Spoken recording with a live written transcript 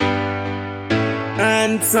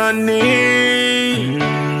Anthony.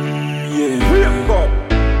 Yeah.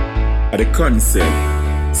 The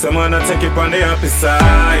concept. Someone take it on the happy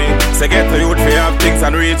side. Say get the youth for have things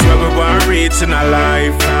and reach where we want reach in our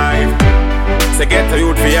life. Say get the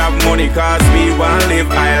youth for have money cause we want live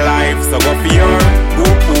high life. So go for your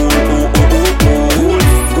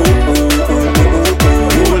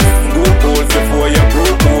goals before you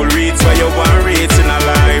grow reach where you want reach in our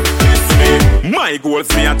life. My goals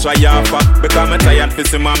me a try offer because me tired fi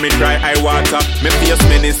see mommy cry I water. Me face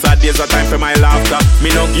many sad days a time for my laughter. Me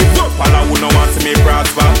no give up all I would no want to me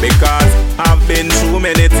prosper because I've been through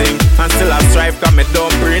many things and still I strive cause me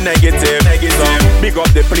don't pray negative. So big up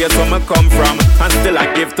the place where me come from and still I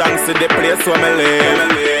give thanks to the place where me live.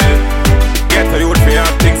 Get the youth fi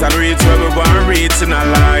have things and reach where we want reach in our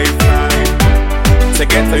life. So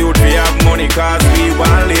get the youth fi have money cause we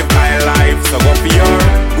want live high life. So go for your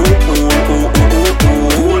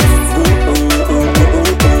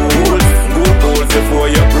before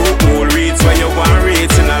you grow reach where you want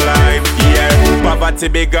reach in a life. Yeah, poverty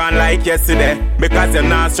be gone like yesterday because you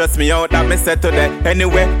not stress me out that me said today.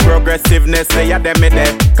 Anyway, progressiveness they are them me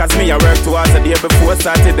there cause me a work towards the day before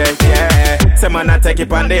Saturday. Yeah, say man I take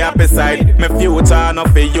it on the happy side. My future not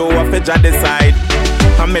for you or for you decide.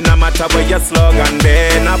 I mean no matter what your slogan be,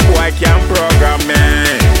 no boy can program me.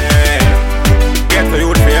 Get the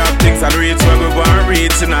youth for have things and reach where we want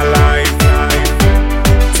reach in a life.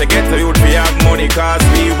 To get the youth we have money cause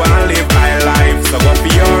we wanna live high life. So go for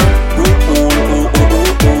your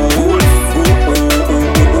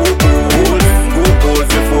goals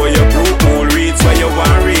before you grow reach where you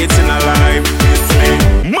want reach in a life.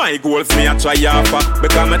 My goals me a try offer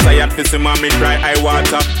because me tired fi see mommy cry I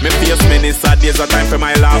water. Me face many sad days a time for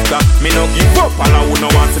my laughter. Me no give up and I would no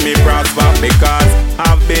want to me prosper because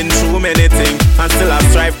I've been through many things and still I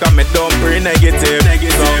strive cause me don't pray negative.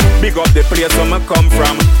 So big up the place where me come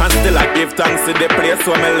from and still I give thanks to the place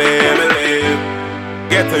where me live.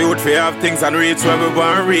 Get the youth fi have things and reach where we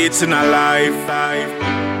want reach in our life.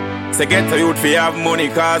 Say get the youth fi have money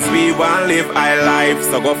cause we want live high life.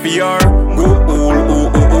 So go for your